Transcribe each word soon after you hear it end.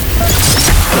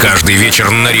Каждый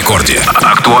вечер на рекорде.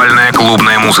 Актуальная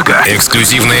клубная музыка,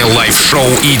 эксклюзивные лайв-шоу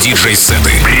и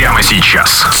диджей-сеты. Прямо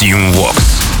сейчас. Team Vox.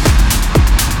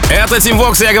 Это Team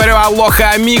Vox, я говорю алоха,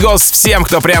 амигос всем,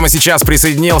 кто прямо сейчас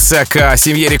присоединился к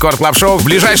семье Рекорд Клаб Шоу. В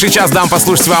ближайший час дам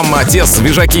послушать вам те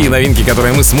свежаки и новинки,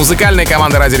 которые мы с музыкальной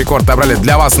командой Ради Рекорд отобрали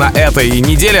для вас на этой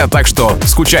неделе. Так что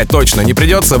скучать точно не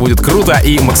придется, будет круто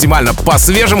и максимально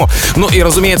по-свежему. Ну и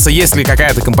разумеется, если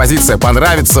какая-то композиция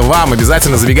понравится вам,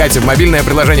 обязательно забегайте в мобильное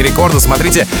приложение Рекорда,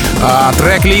 смотрите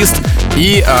трек-лист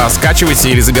и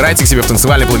скачивайте или забирайте к себе в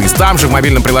танцевальный плейлист. Там же в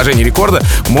мобильном приложении Рекорда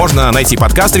можно найти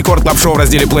подкаст Рекорд Клаб Шоу в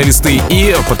разделе плейлисты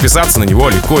и подписаться на него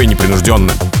легко и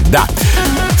непринужденно. Да.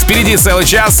 Впереди целый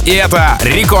час, и это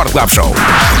Рекорд Клаб Шоу.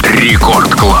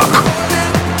 Рекорд Клаб.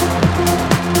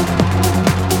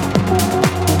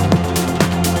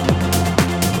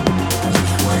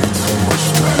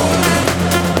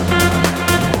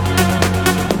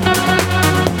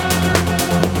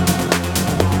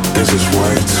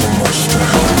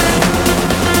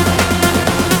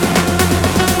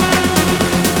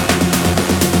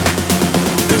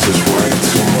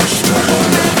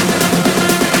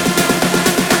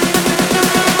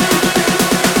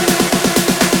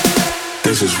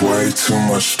 Too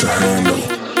much to handle.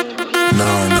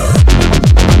 No.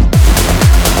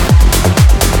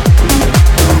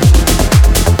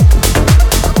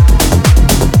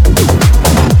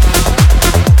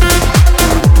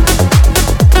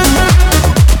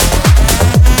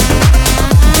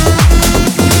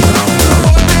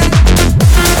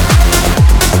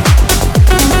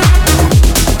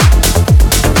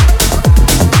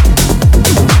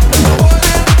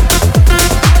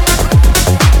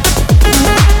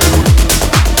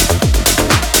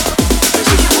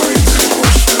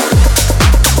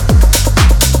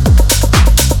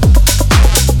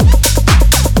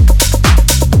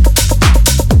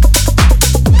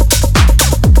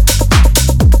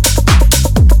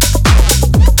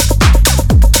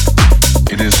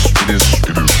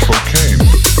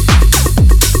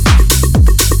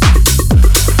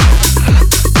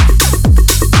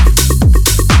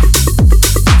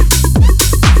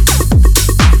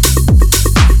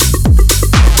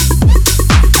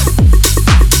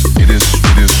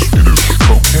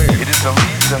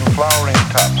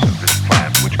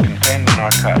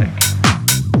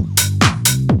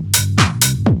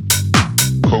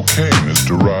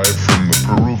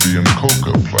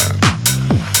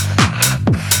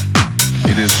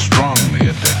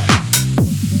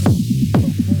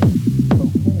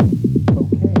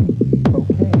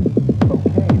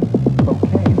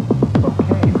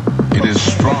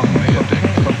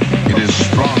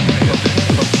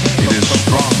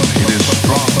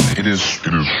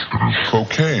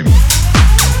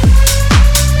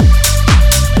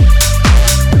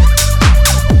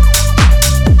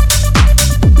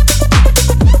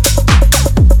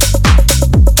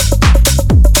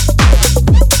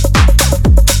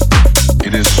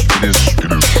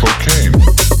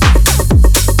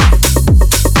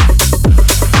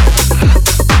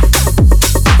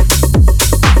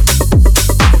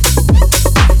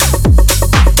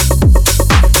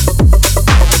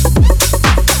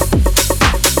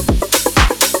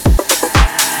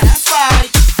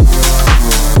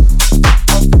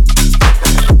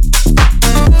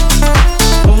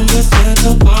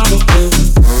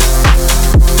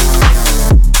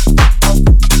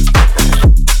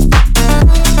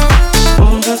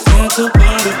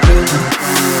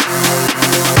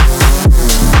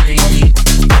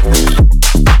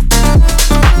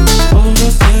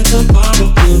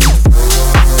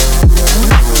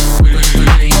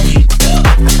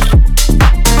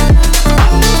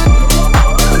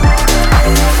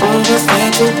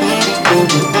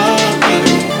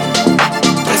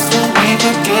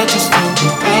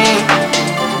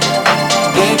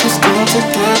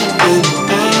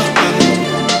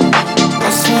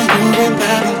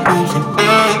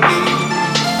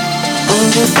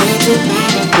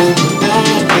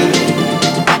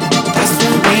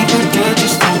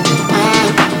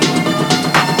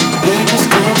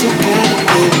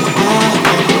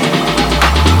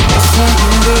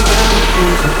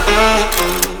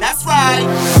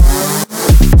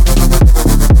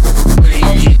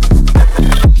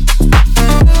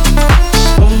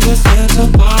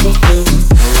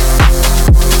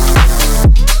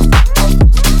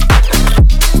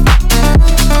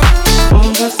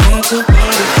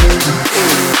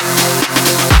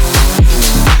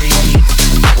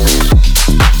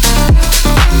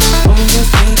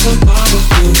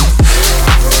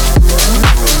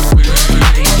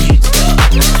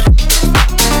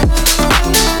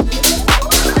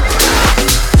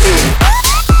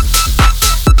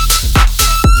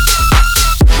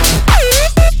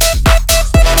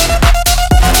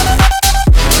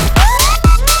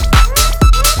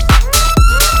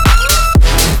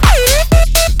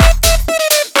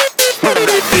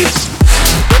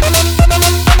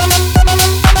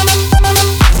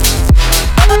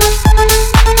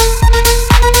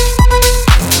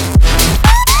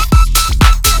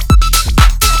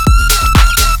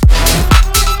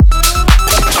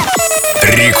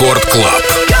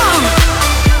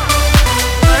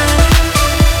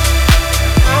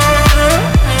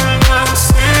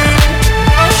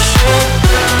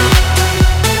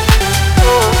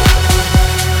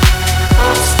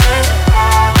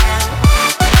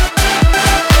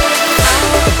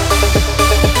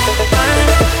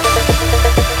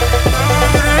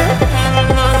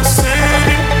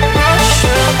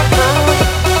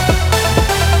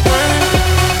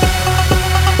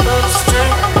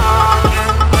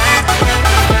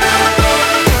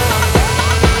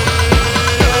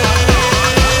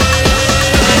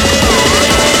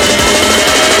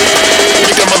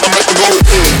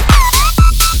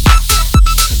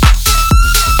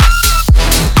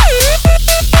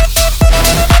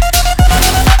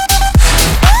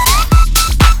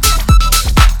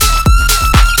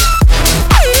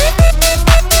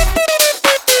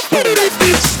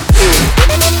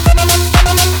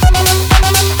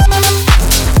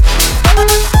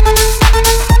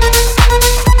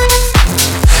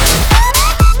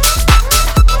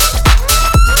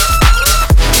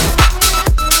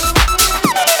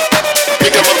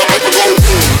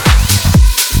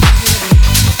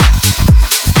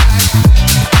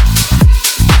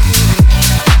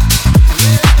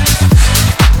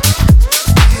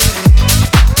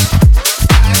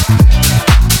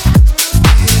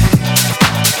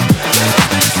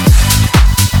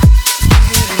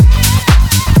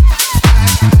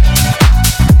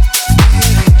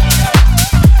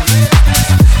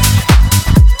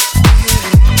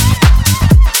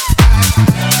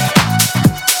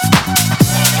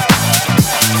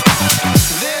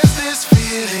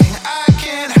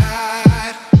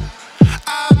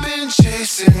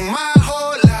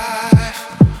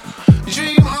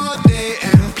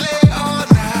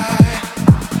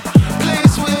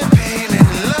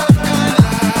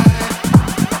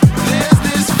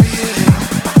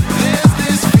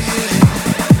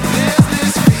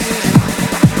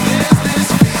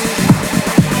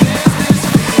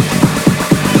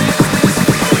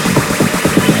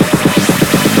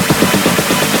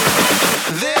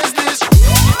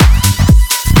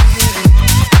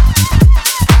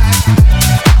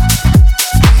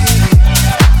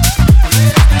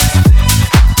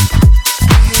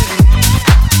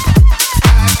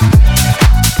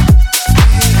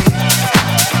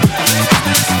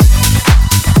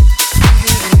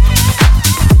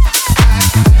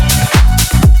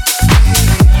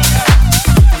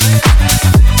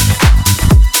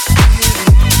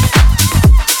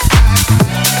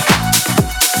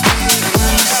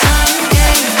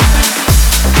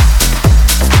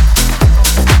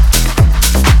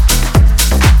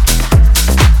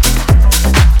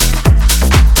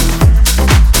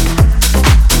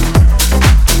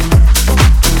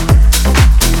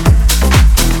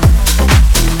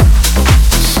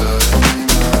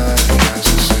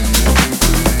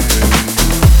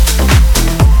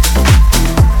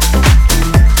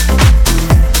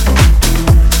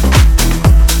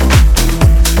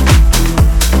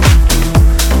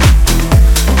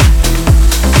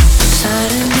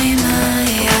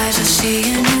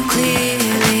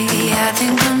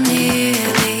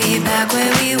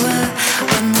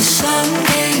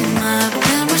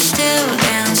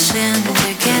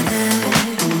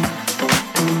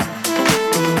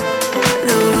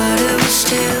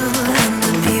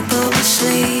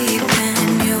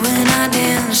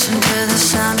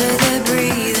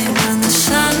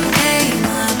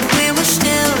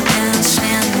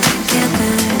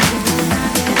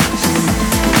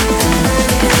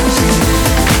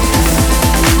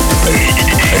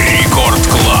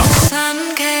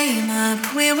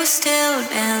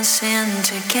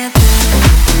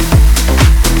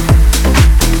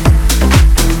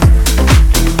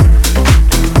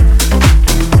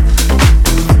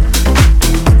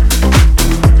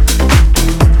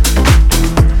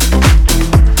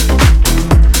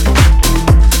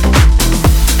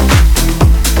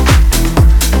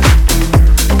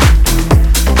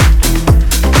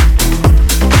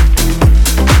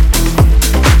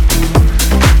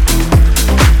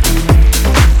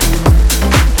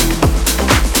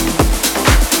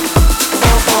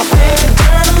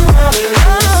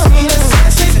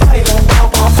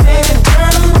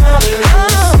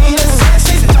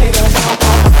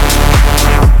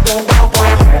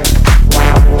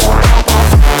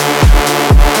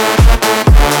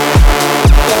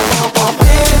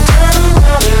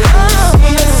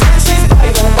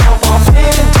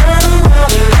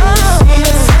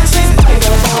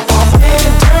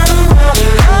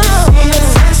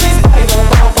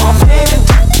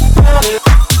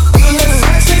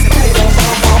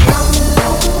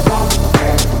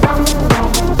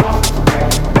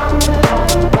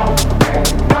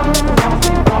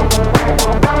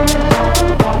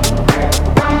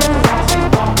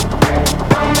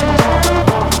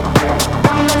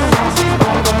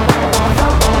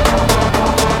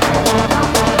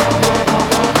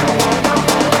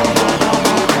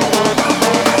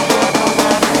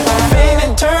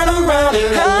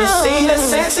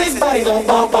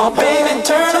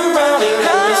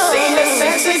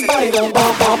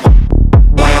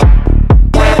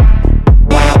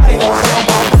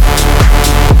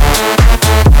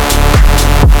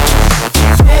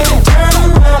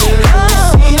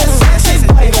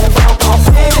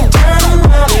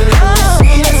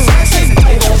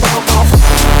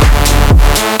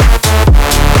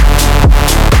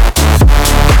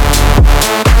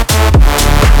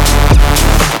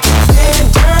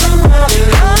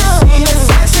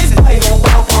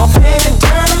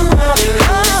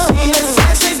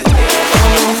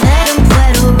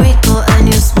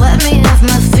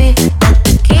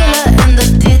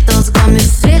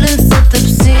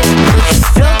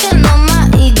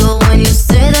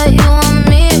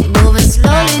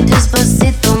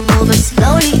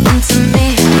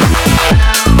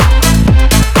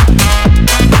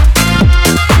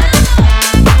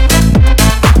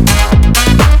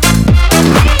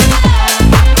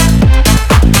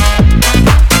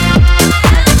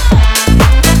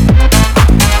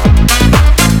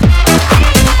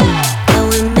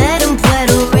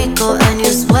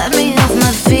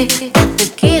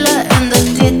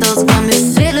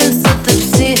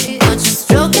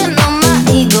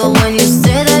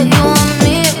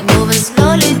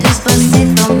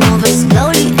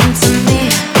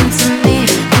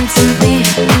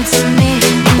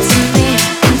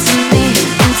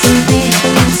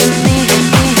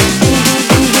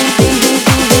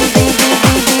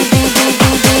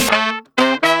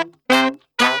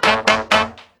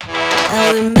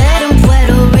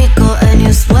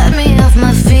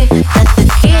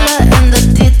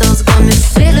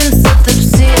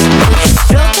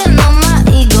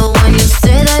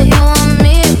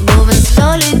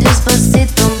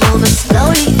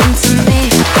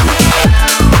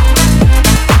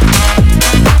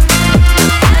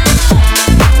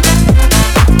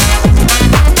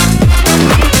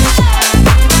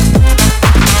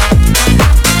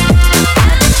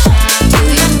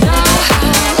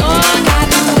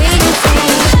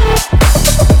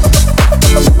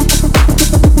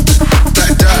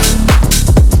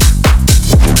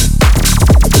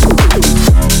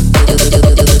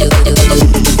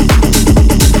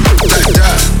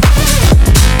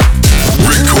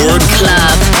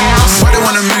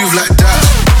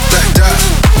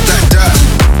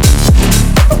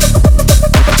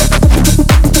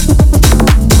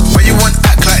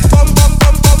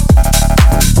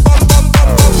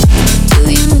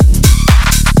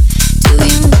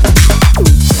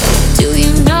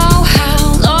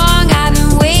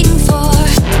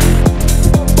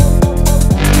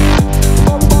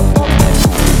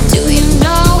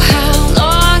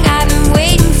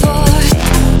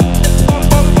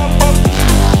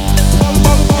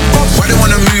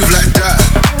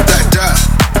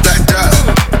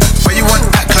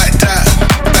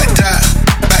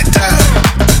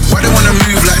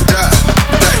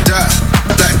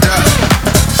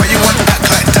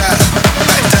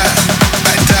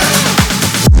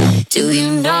 Do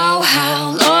you know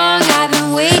how long I've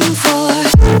been waiting for?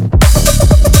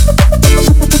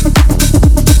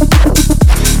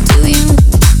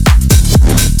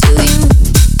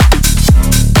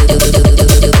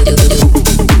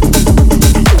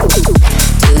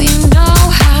 Do you know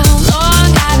how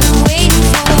long I've been waiting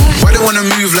for? Why they wanna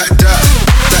move like that,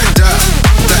 like that,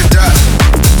 like that?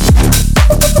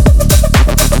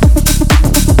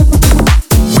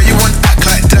 Why you wanna act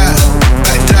like that,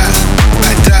 like that,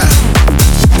 like that?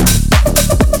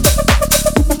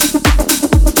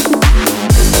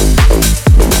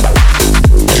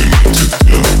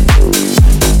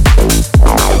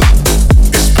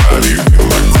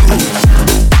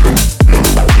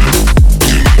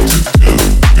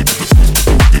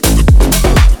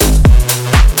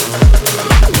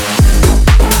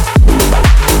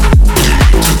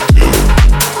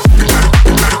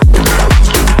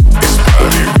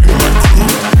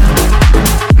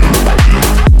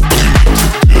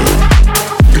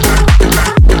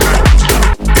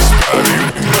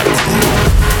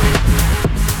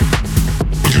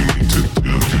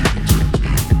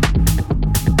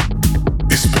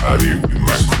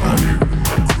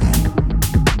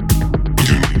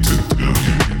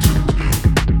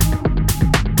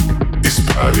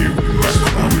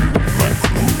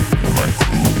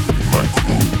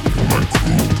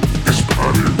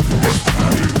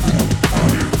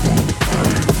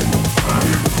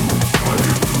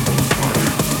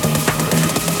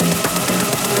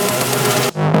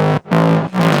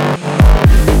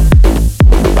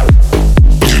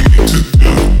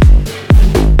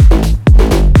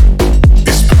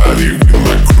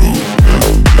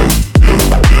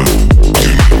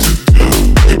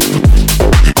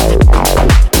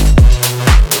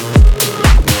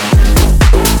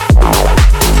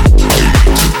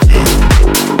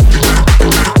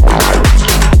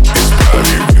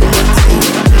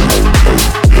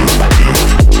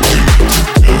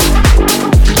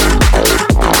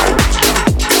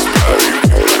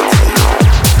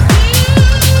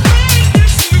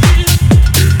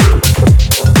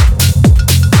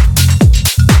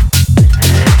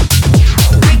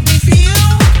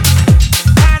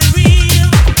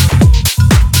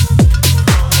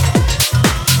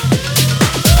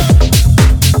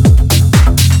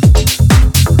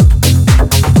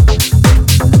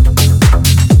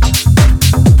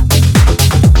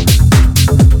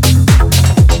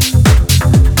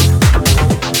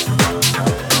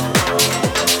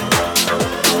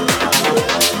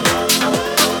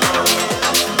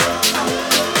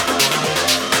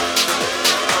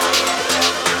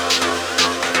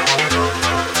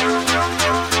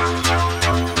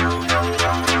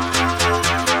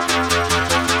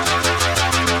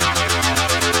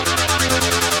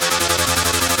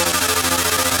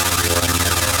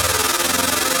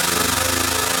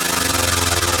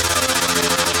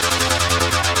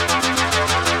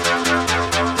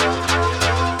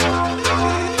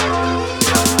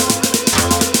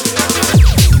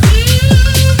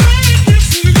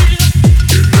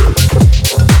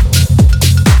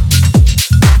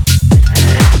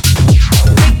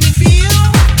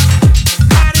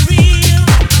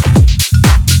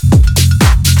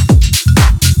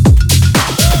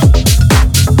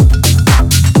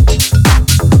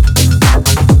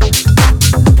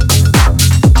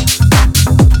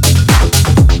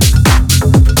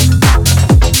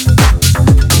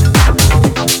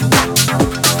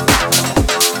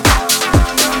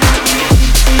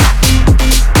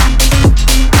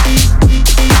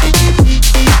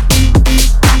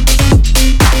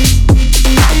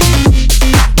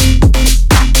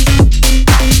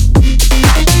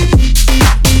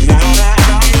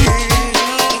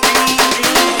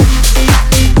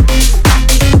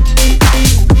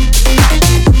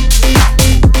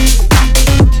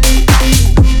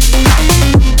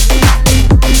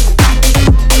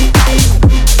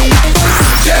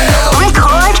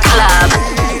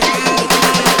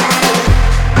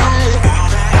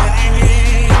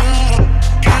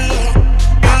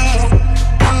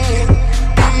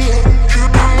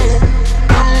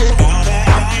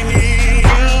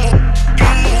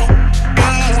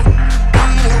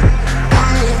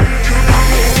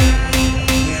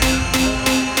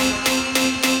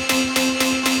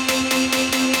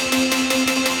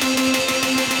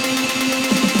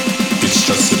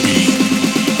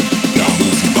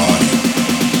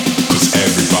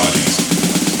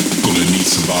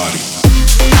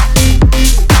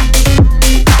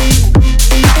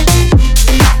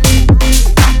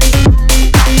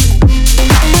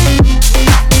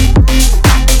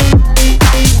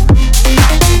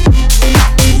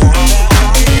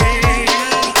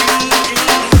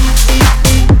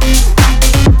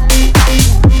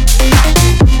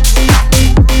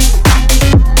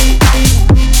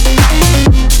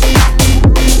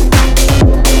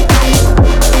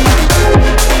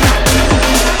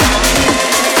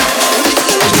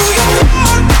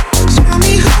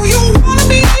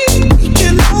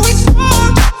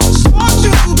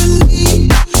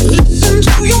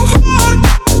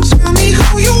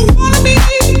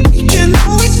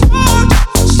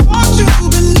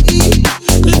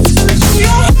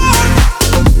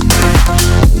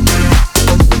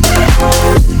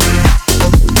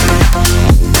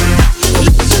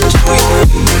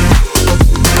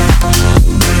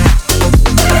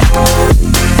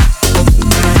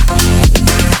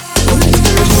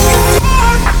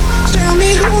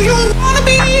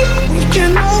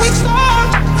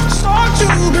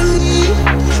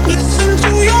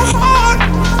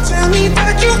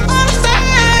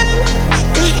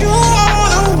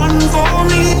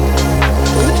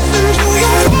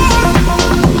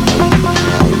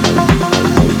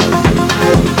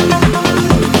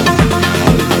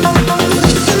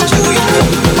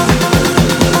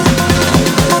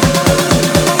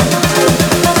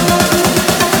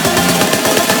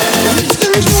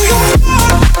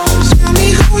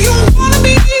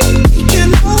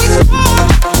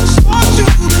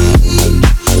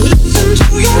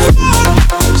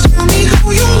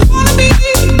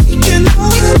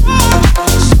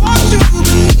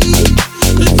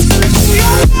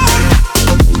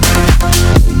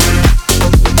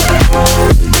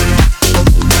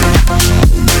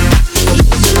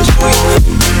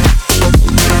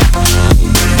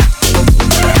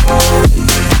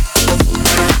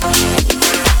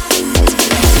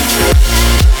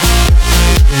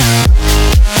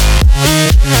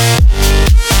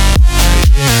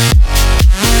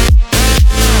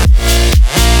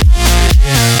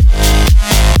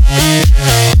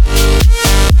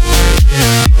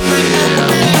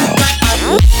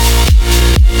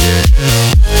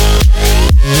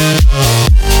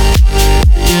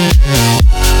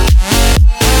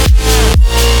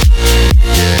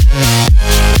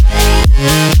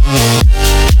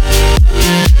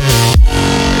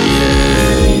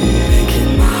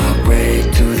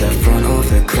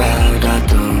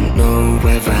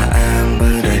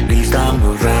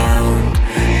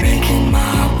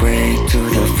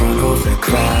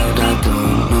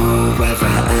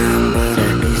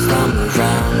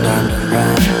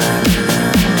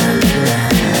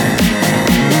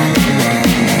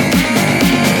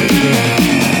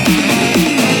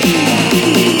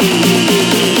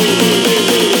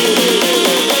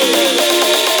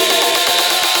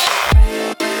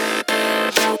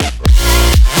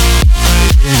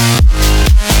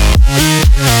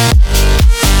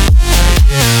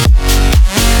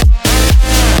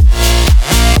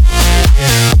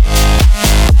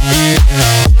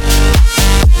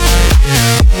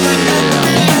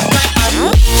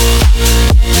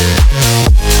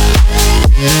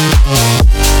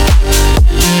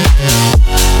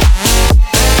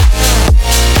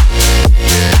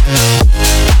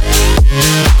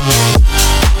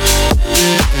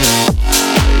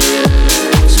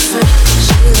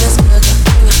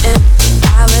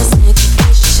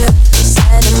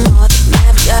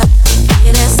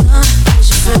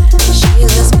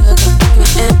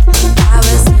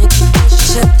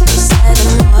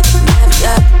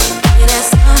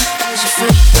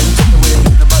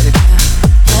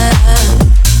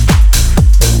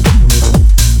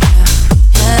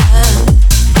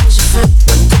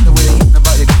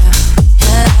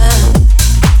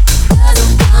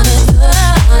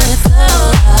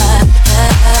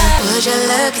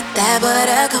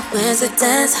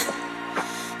 coincidence.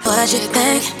 What you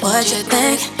think, what you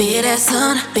think? Be there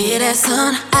soon, be there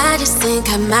soon. I just think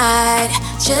I might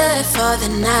chill it for the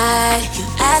night. You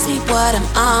ask me what I'm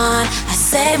on, I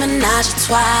say menage a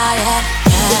trois. Yeah,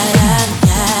 yeah, yeah,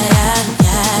 yeah,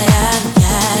 yeah, yeah, yeah,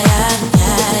 yeah, yeah,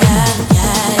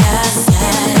 yeah, yeah, yeah,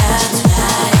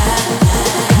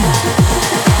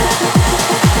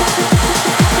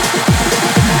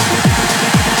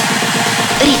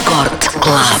 Record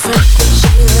Club.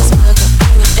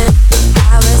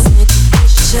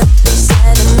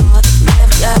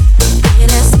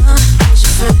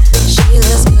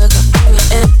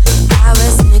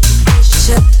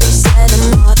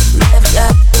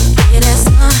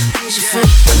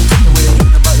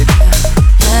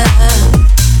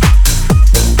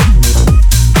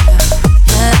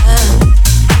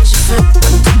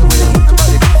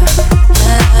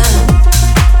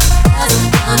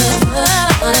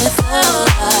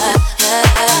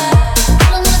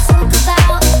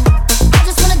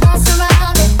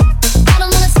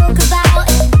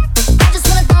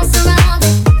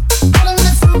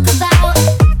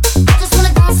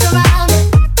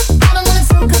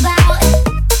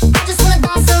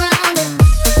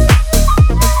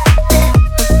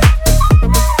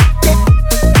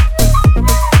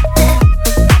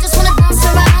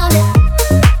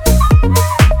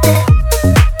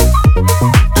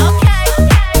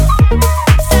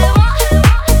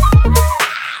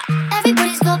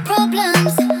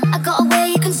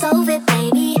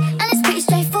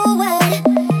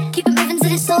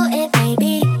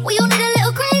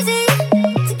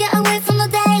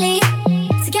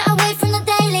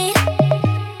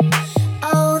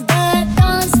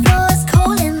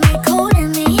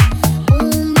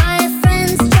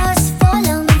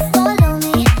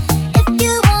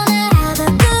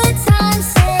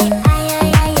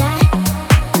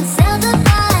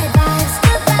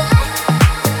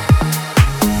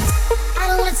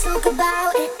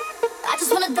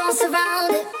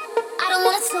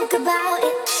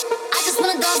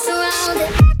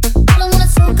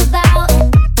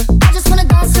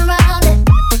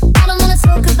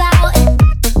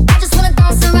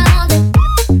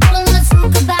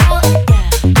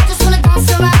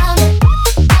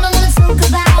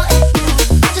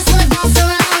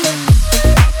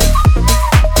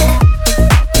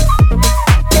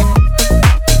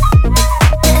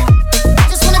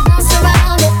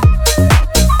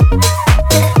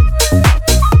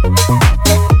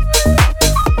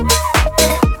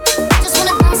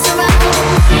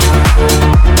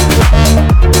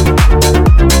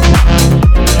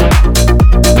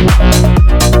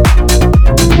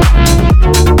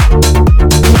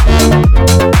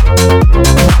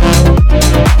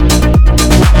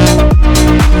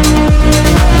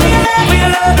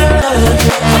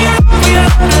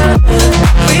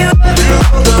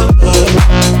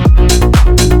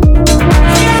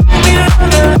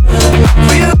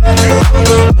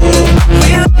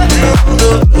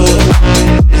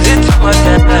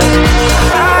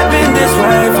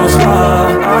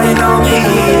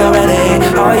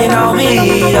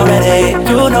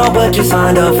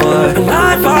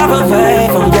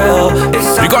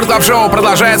 Рекорд Клаб Шоу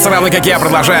продолжается, равно как я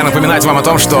продолжаю напоминать вам о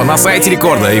том, что на сайте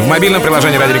Рекорда и в мобильном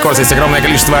приложении Радио Рекорд есть огромное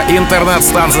количество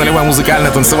интернет-станций на любой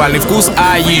музыкально-танцевальный вкус,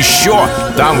 а еще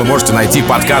там вы можете найти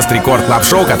подкаст Рекорд Клаб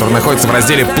Шоу, который находится в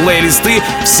разделе «Плейлисты».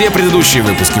 Все предыдущие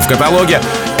выпуски в каталоге.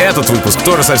 Этот выпуск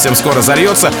тоже совсем скоро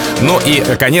зальется. Ну и,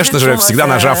 конечно же, всегда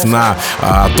нажав на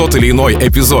тот или иной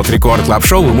эпизод Рекорд Клаб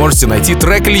Шоу, вы можете найти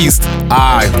трек-лист.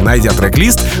 А найдя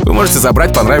трек-лист, вы можете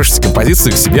забрать понравившуюся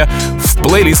композицию к себе в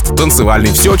плейлист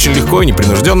танцевальный. Все очень легко и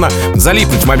непринужденно.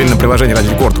 Залипнуть в мобильном приложении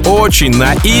Радио Рекорд очень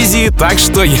на изи, так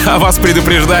что я вас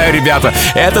предупреждаю, ребята,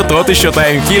 это тот еще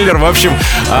таймкиллер. В общем,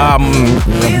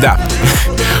 да.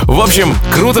 В общем,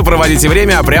 круто проводите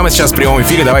время, а прямо сейчас в прямом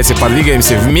эфире давайте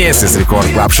подвигаемся вместе с Рекорд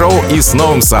Клаб Шоу и с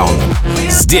новым саундом.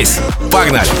 Здесь.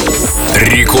 Погнали!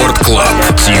 Рекорд Клаб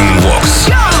Team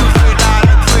Vox.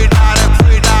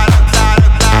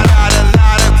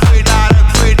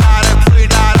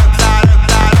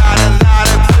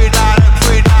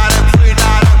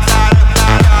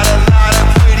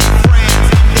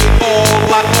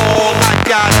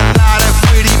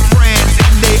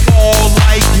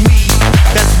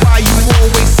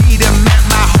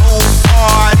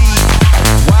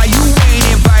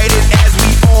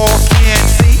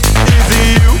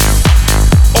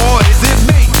 Or is it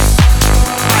me?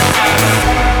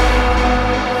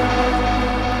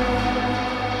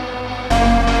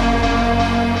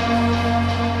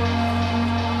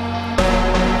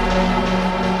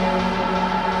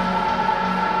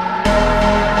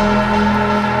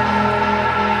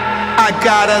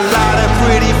 got a lot of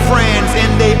pretty friends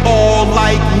and they all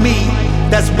like me.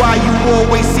 That's why you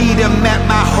always see them at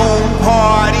my home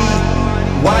party.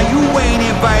 Why you ain't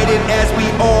invited as we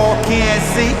all can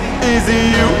see? Is it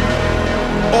you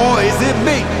or is it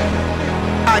me?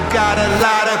 I got a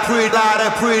lot of pretty,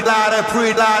 I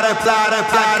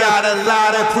got a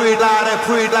lot of pretty,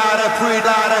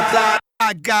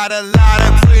 I got a lot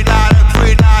of pretty,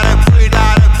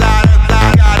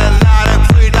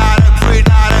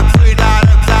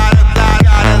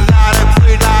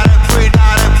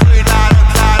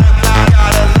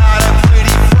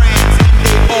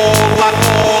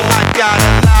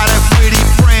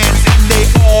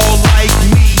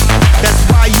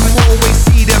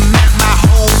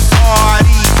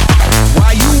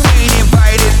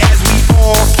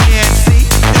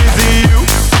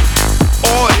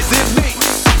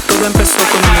 empezó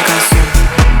con una canción,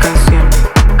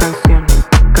 canción, canción, canción,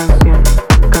 canción,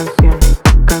 canción,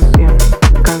 canción,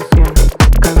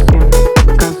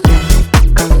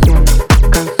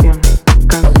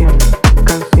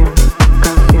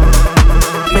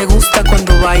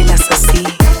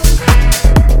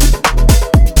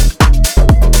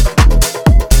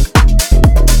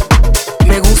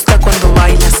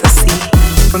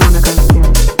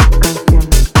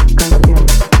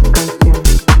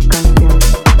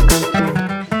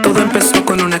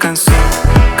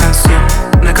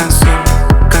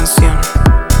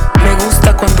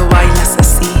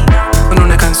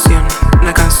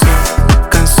 canción,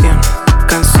 canción,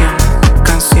 canción,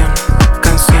 canción,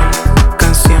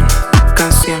 canción,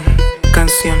 canción,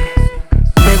 canción.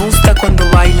 Me gusta cuando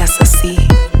bailas así.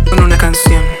 Me gusta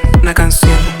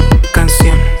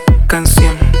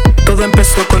cuando bailas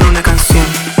así. Con una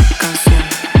canción, canción,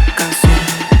 canción,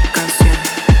 canción,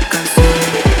 canción.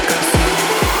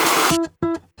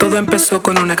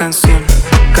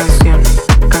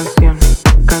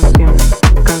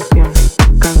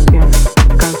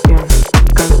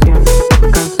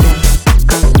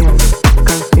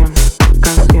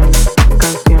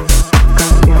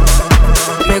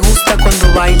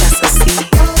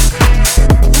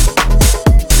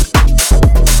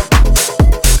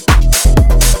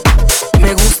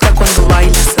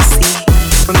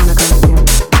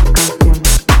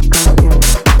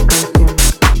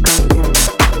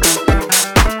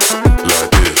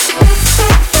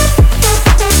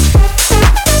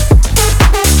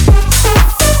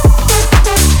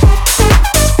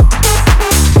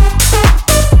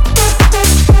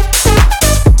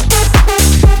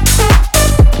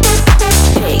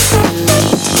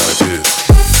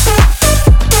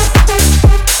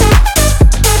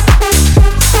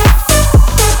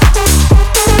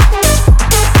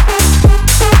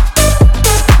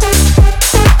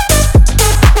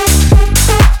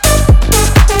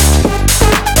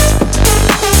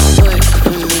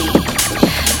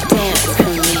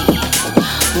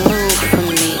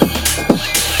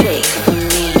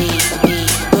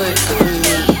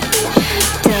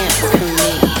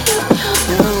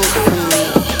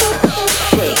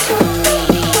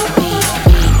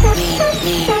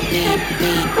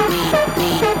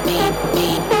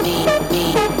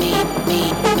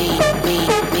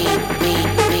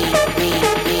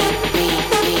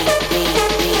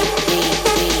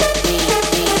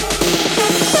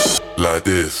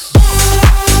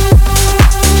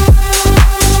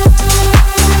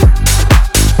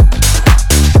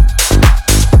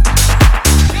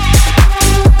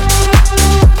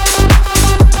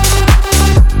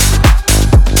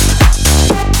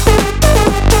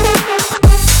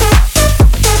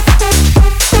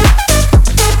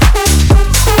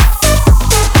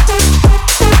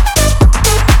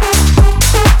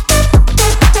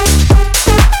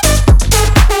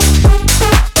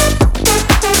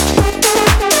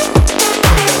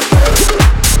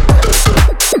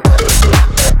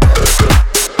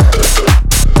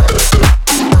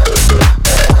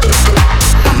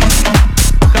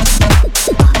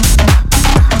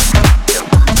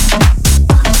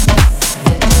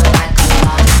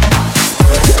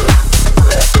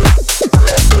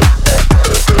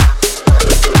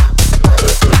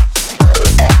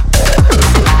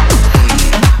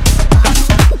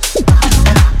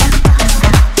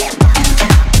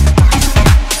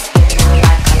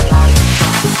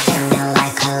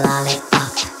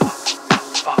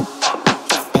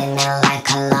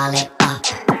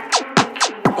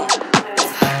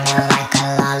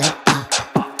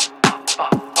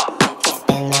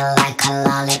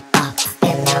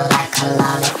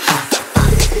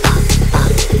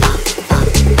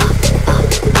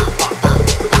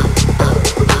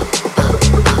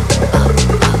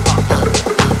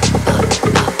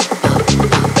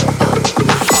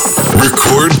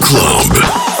 Club.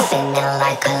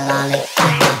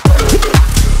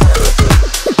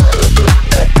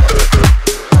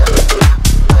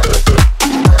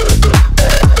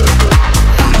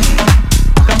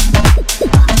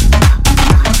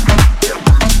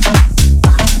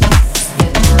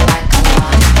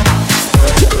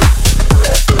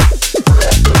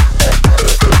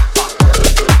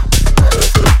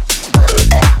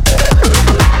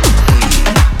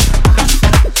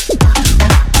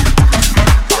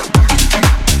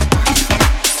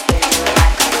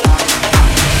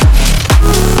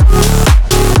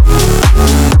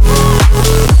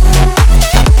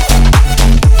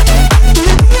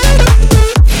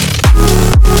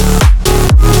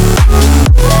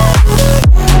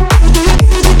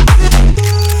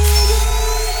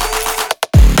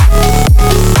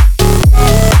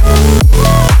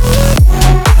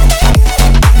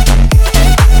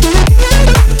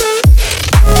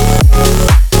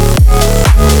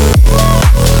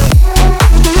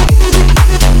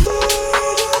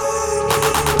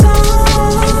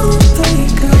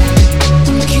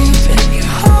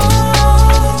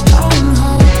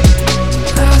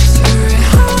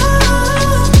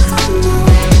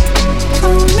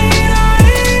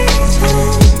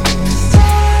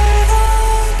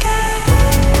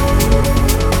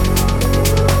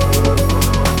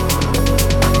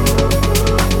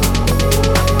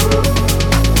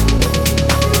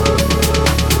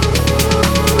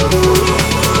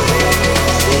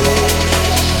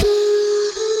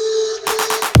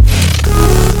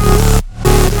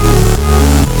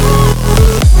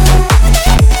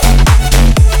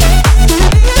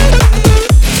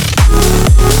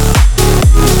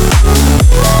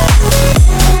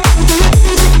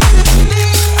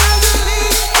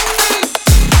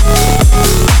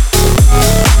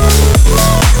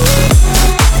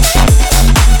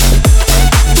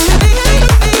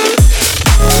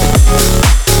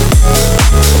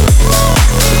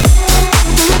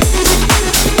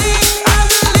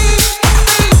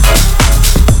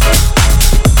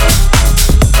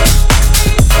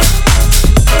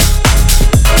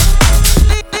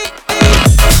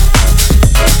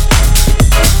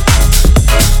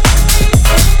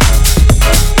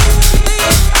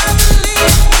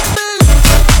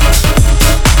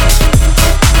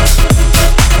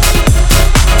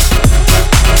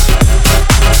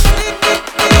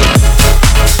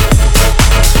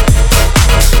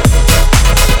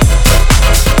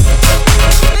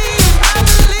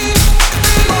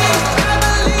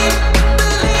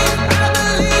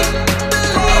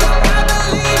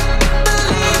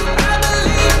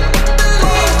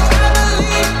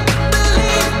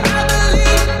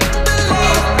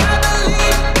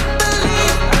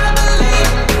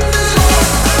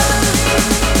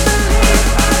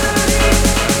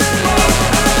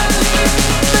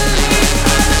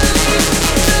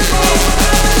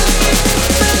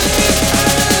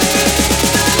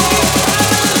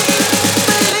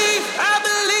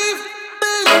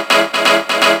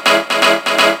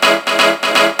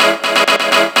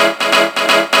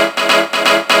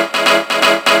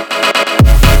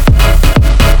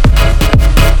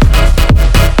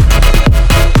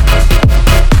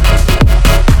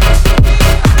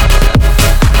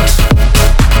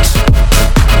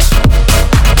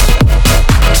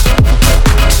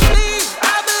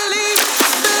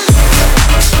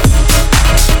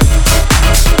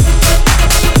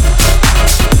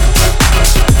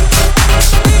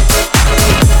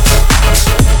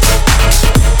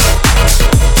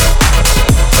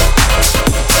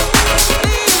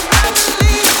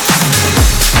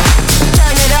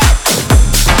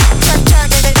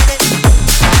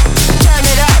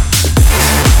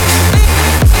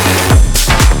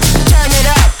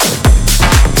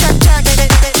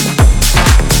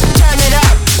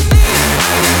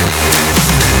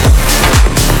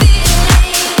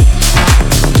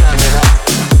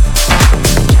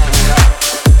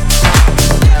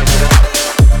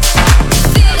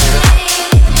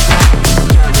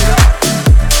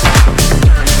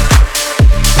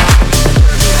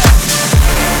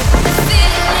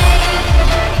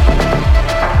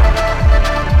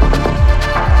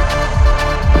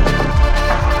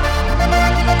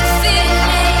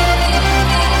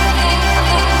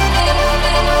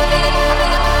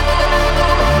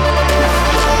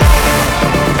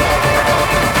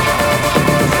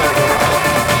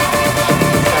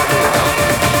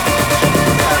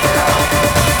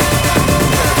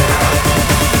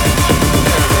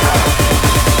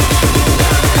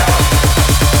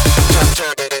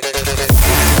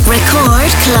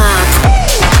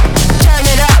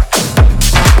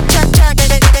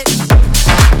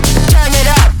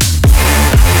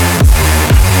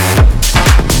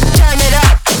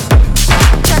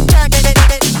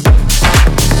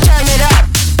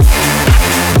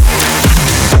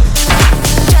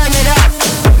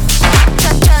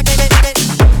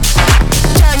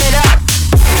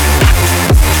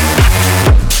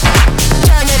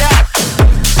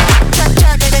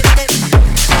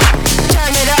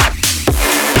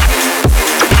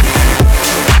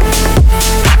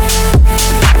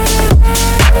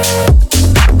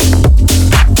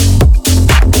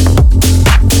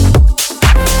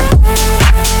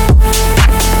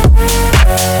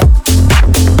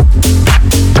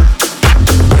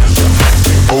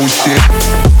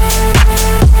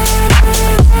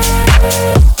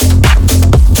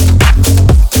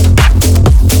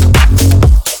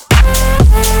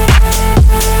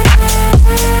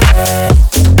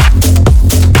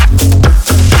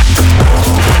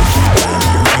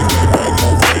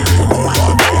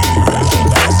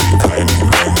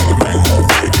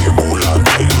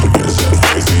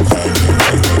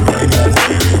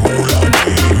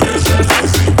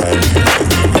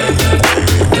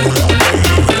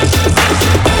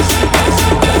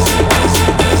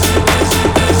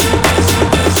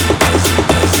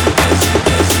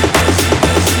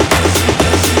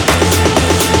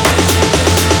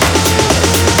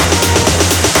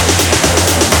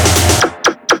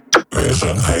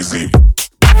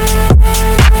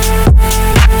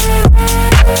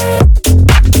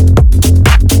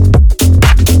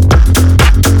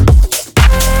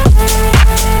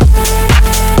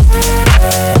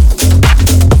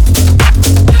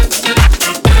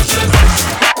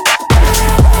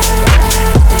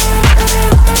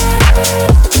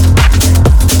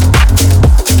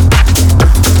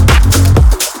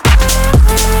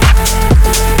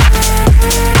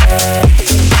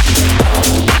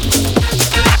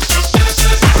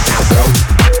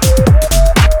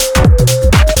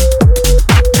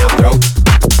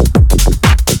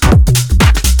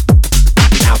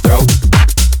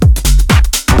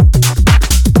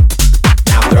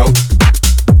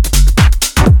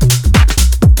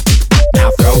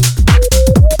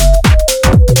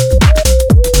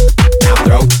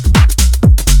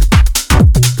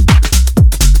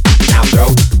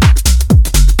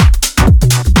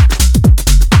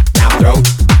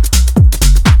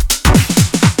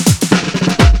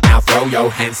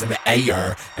 hands in the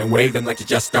air and wave them like you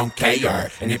just don't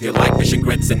care. And if you like fish and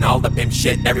grits and all the pimp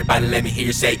shit, everybody let me hear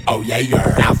you say, oh yeah.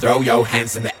 Now throw your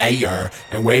hands in the air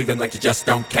and wave them like you just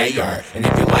don't care. And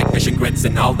if you like fish and grits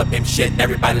and all the pimp shit,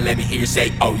 everybody let me hear you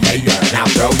say, oh yeah. Now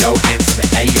throw your hands in the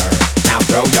air. Now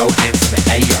throw your hands in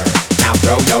the air. Now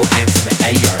throw your hands in the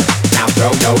air. Now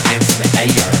throw your hands in the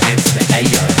air. Hands in the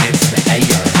air. Hands in the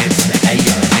air. Hands in the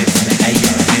air. Hands in the air.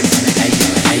 Hands in the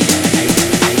air.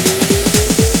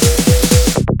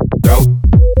 Throw.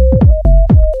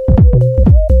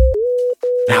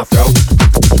 Now throw.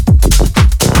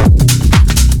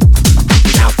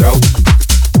 Now throw.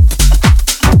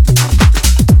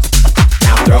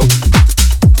 Now throw.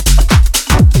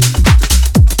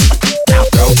 Now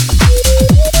throw.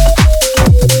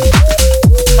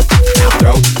 Now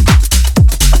throw.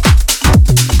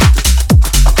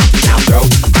 Now throw.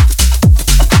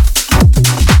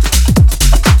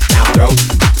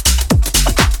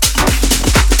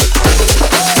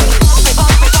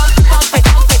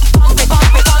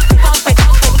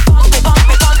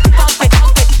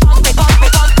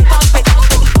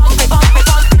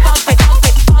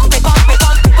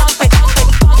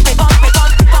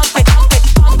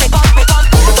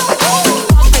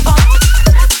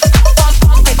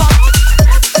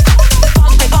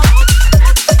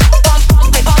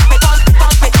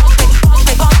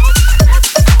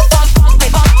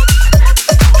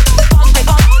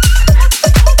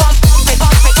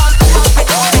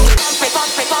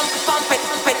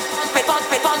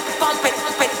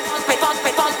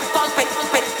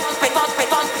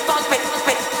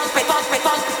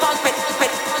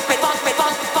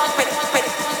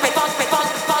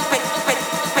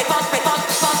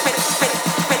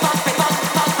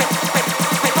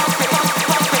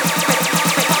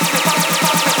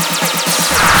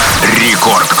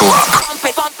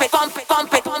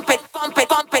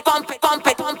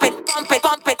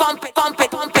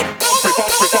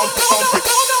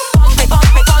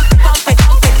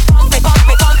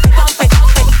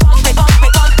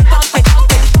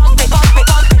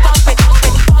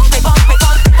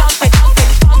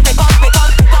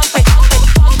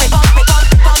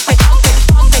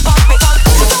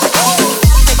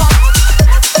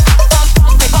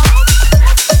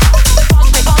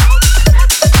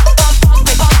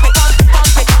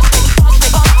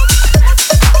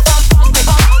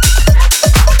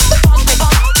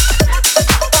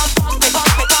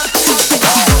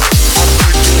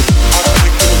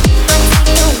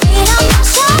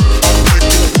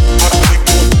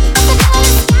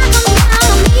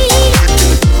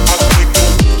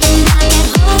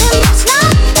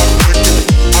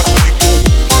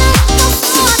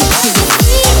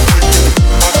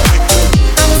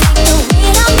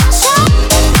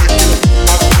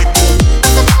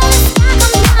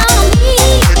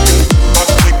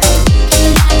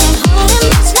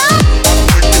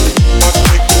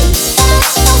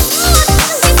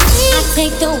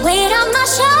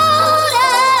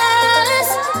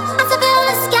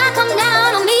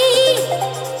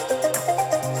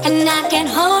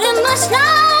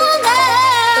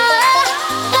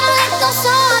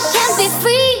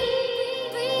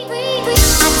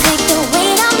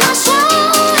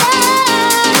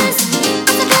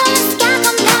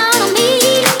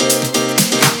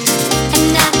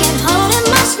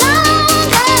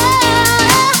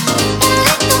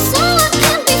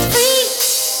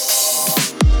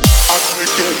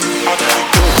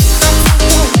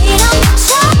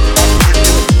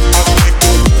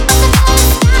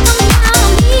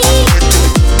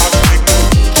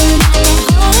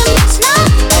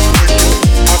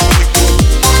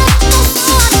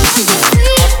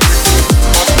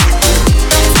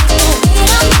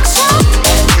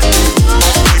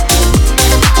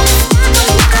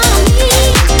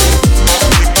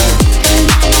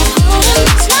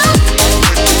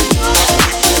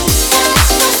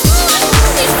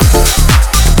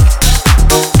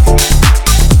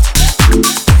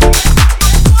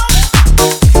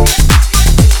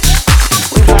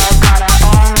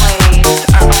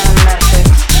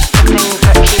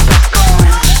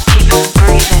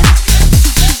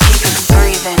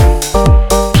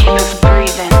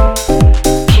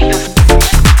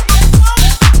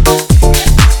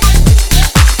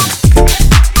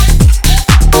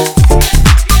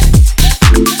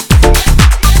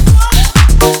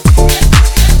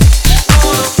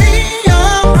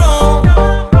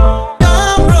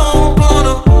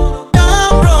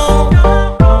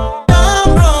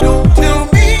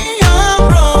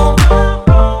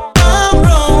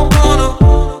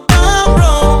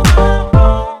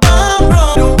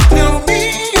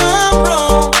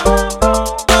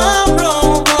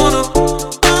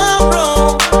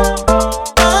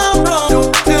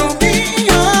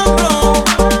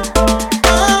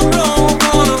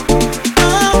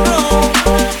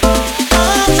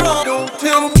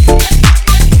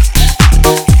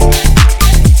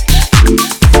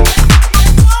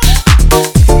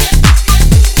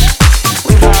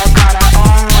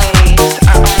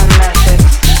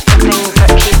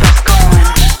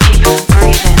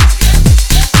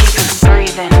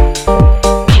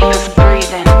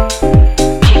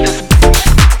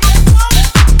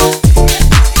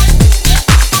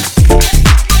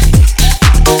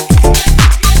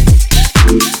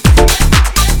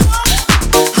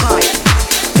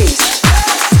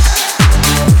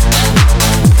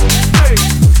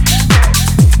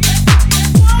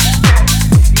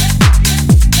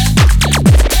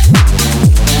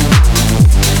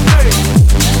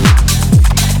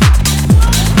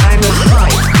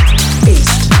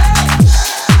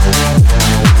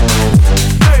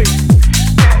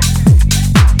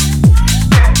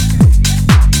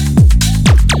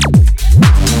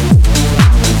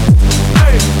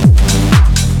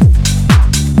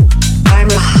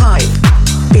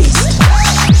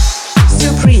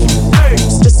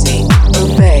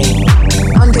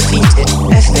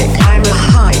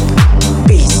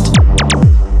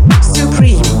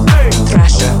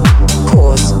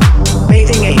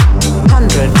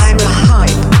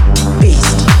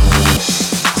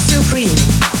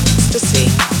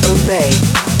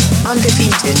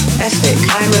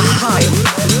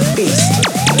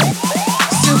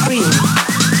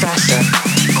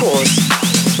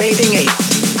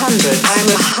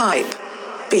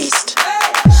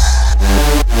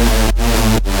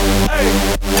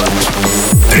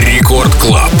 Рекорд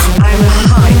Клаб.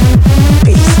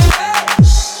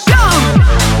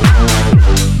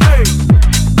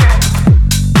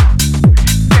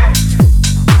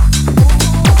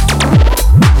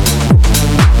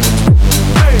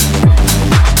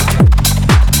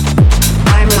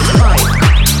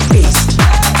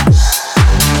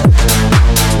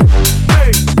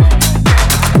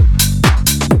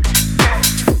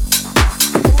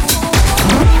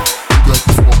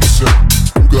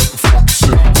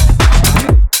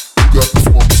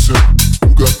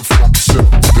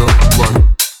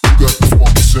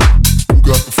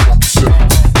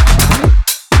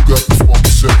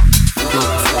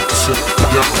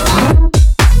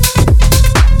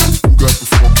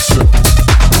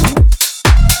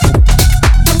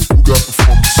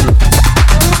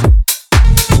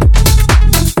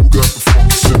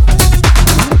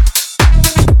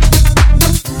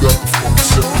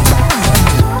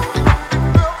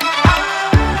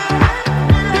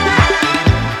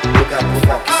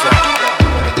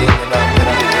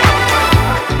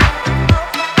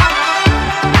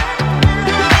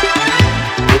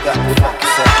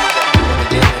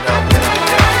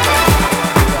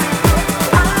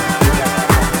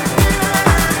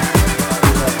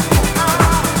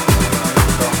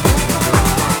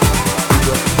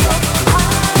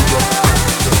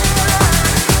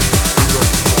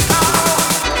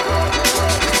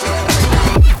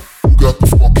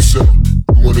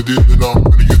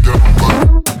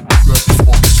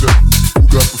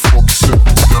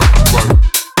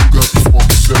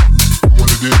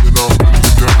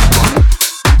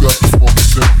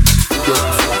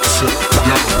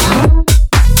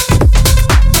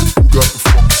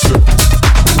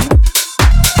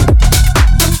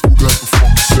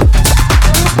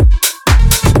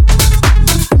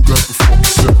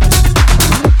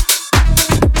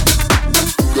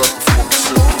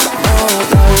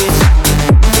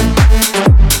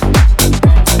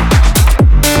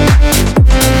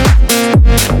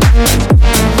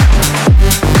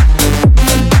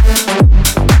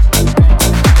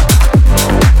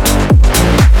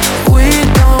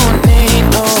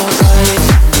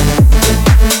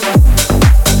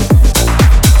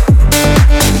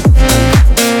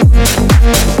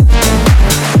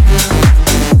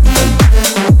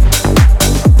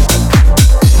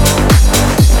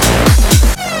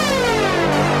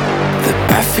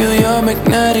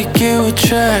 you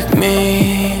attract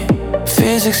me.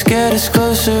 Physics get us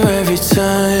closer every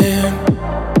time.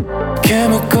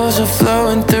 Chemicals are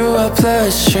flowing through our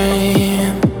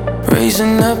bloodstream,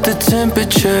 raising up the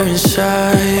temperature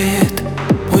inside.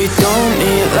 We don't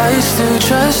need lights to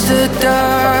trust the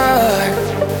dark.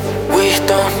 We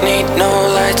don't need no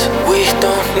lights, we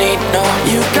don't need no.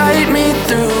 You guide me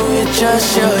through with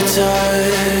just your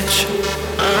touch.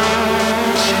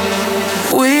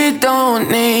 We don't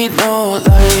need no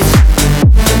lights.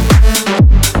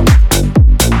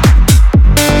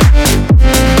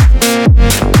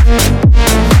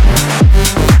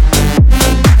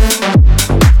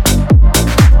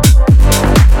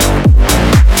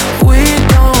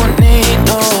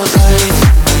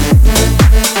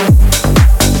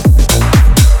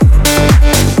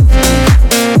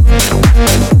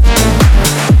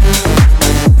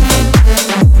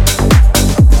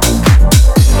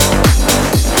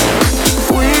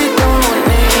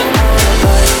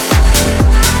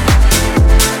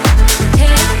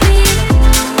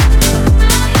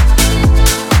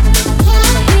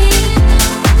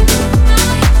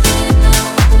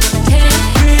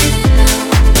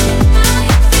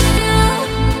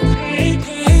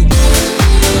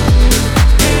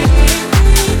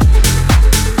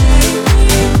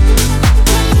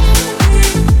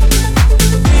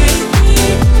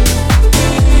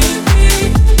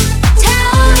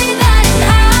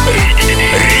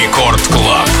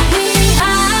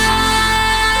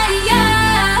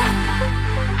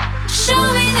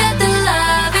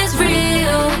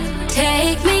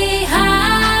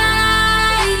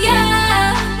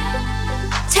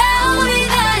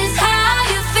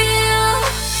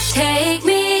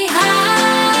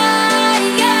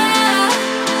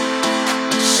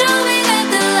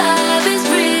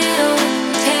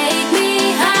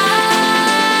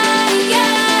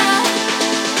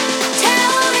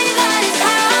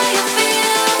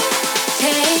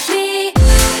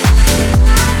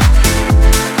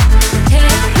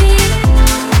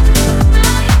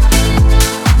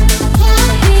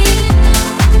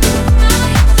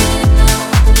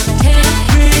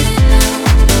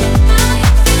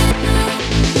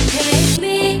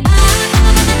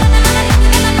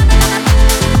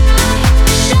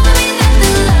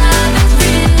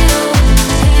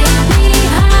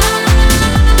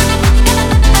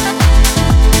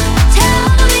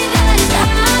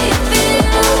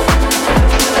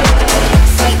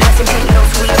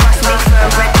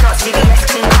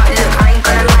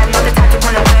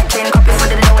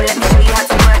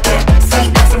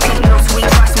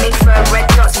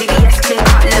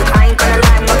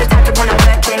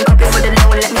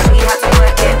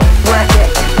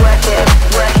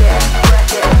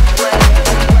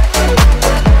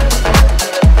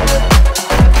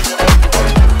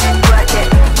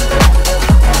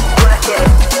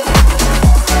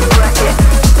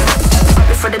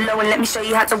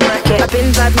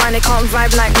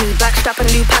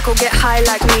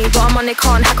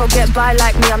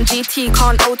 GT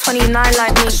can't 029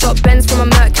 like me. Shot Benz from a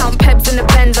Merc, count Pebs in the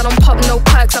Benz. I don't pop no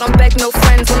perks, I don't beg no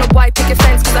friends. On a white picket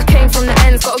fence, cause I came from the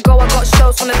ends. Gotta go, I got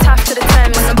shows from the Taft to the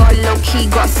Thames. When I got a low key,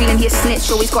 got a feeling he a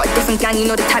snitch. Always got a different gang, you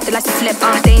know the type that likes to flip.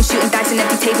 They ain't shooting dice in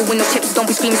every table with no chips. Don't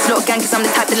be screaming slaughter gang, cause I'm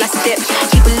the type that likes to dip.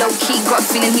 Keep it low key, got a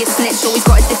feeling he a snitch. Always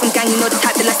got a different gang, you know the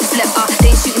type that likes to flip.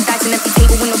 They ain't shooting dice in every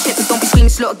table with no chips. Don't be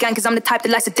screaming slaughter gang, cause I'm the type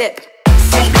that likes to dip.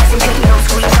 Sleepless and pink nose,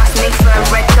 we trust me for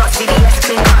red dots, VVS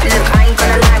clean cut. Look, I ain't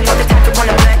gonna lie, I'm not the type to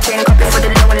wanna work in. Copy for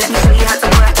the low and let me show you how to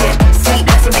work it.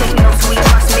 Sleepless and pink nose, we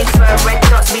trust me for red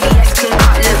dots, VVS clean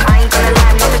cut. Look, I ain't gonna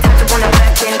lie, I'm not the type to wanna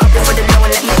work in. Copy for the low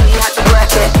and let me show you how to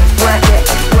work it. Work it,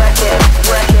 work it,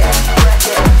 work it, work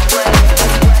it, work it.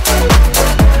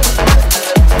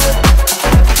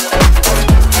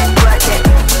 Work it, work it,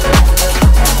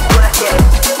 work it.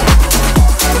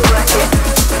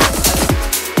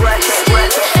 Work it,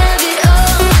 work it.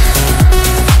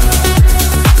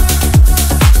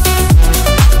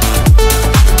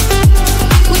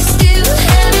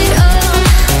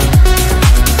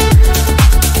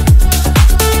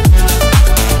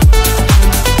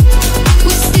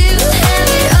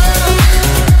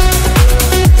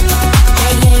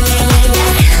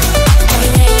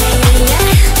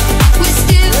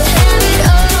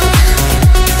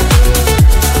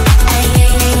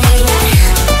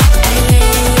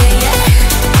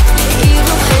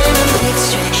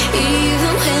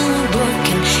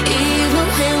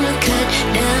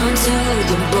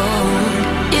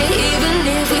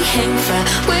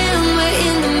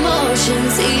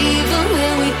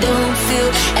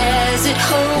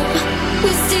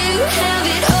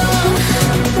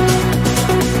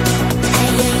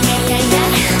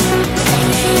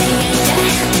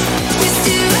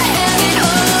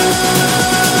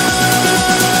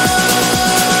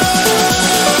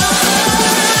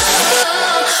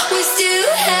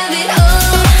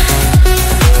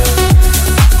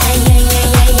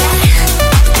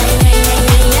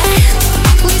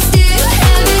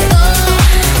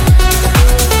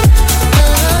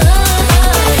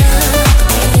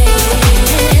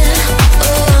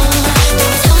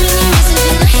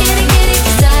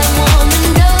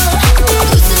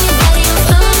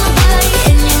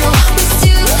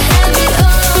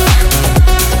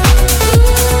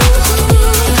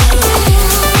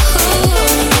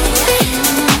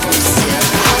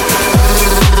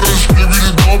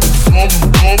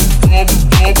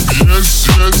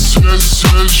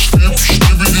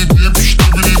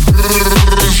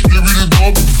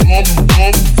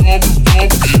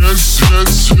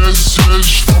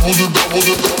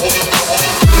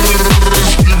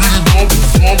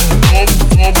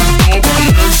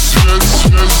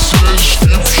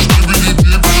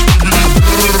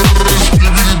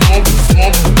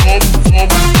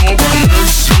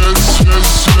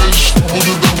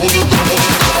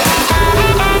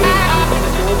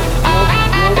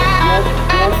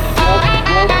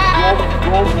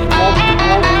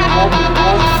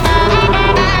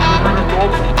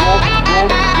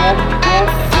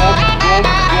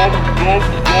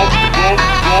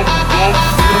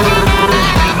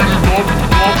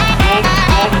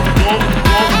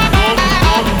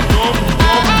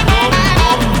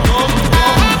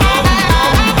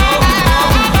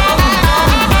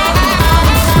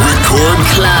 Record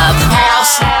Club.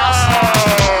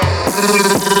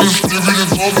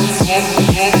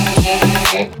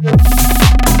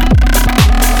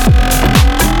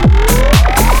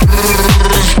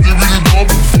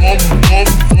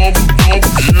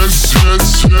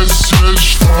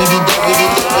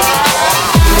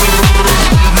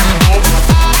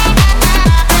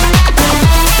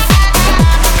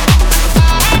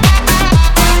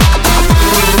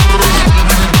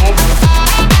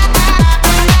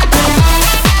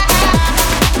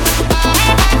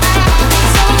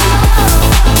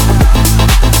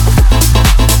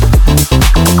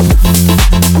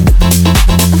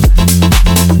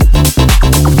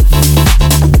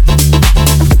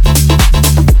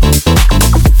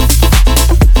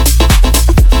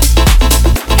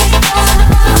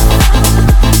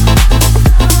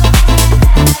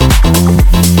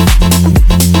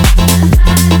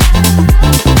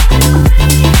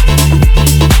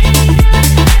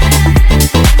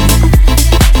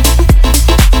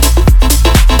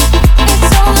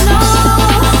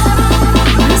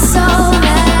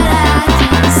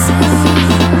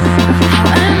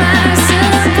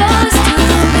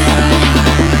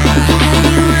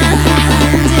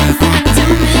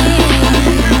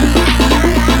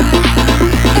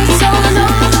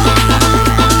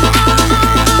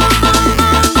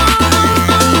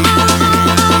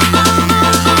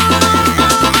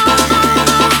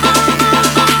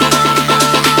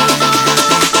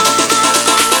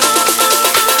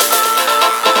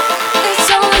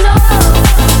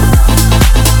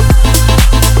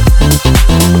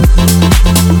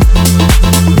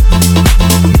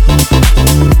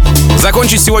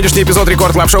 Закончить сегодняшний эпизод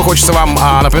Рекорд Клаб Шоу хочется вам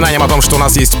напоминанием о том, что у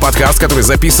нас есть подкаст, который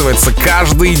записывается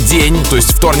каждый день, то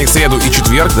есть вторник, среду и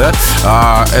четверг,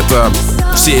 да. Это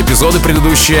все эпизоды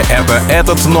предыдущие, это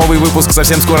этот новый выпуск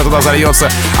совсем скоро туда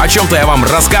зальется. О чем-то я вам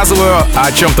рассказываю,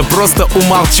 о чем-то просто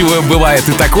умалчиваю, бывает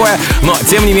и такое. Но,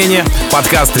 тем не менее,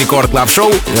 подкаст Рекорд Клаб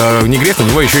Шоу, не грех на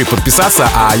него еще и подписаться.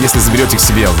 А если заберете к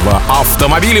себе в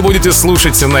автомобиле, будете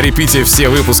слушать на репите все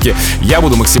выпуски, я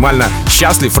буду максимально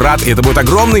счастлив, рад. И это будет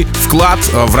огромный вклад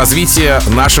в развитие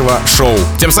нашего шоу.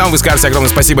 Тем самым вы скажете огромное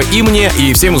спасибо и мне,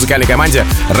 и всей музыкальной команде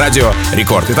Радио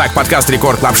Рекорд. Итак, подкаст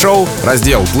Рекорд Клаб Шоу,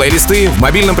 раздел плейлисты в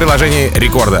мобильном приложении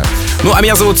Рекорда. Ну, а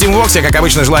меня зовут Тим Вокс, я, как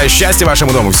обычно, желаю счастья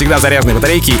вашему дому, всегда заряженной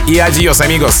батарейки и адьос,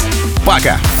 амигос.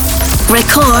 Пока!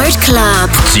 Record Club.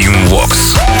 Team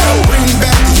Vox. Bring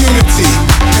back the unity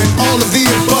and all of the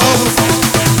above.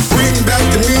 Bring back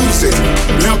the music,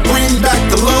 now bring back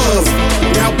the love.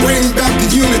 Now bring back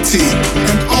the unity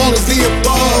and all of the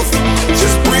above.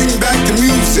 Just bring back the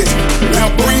music, now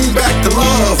bring back the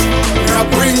love. Now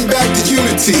bring back the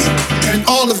unity and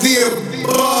all of the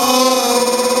above.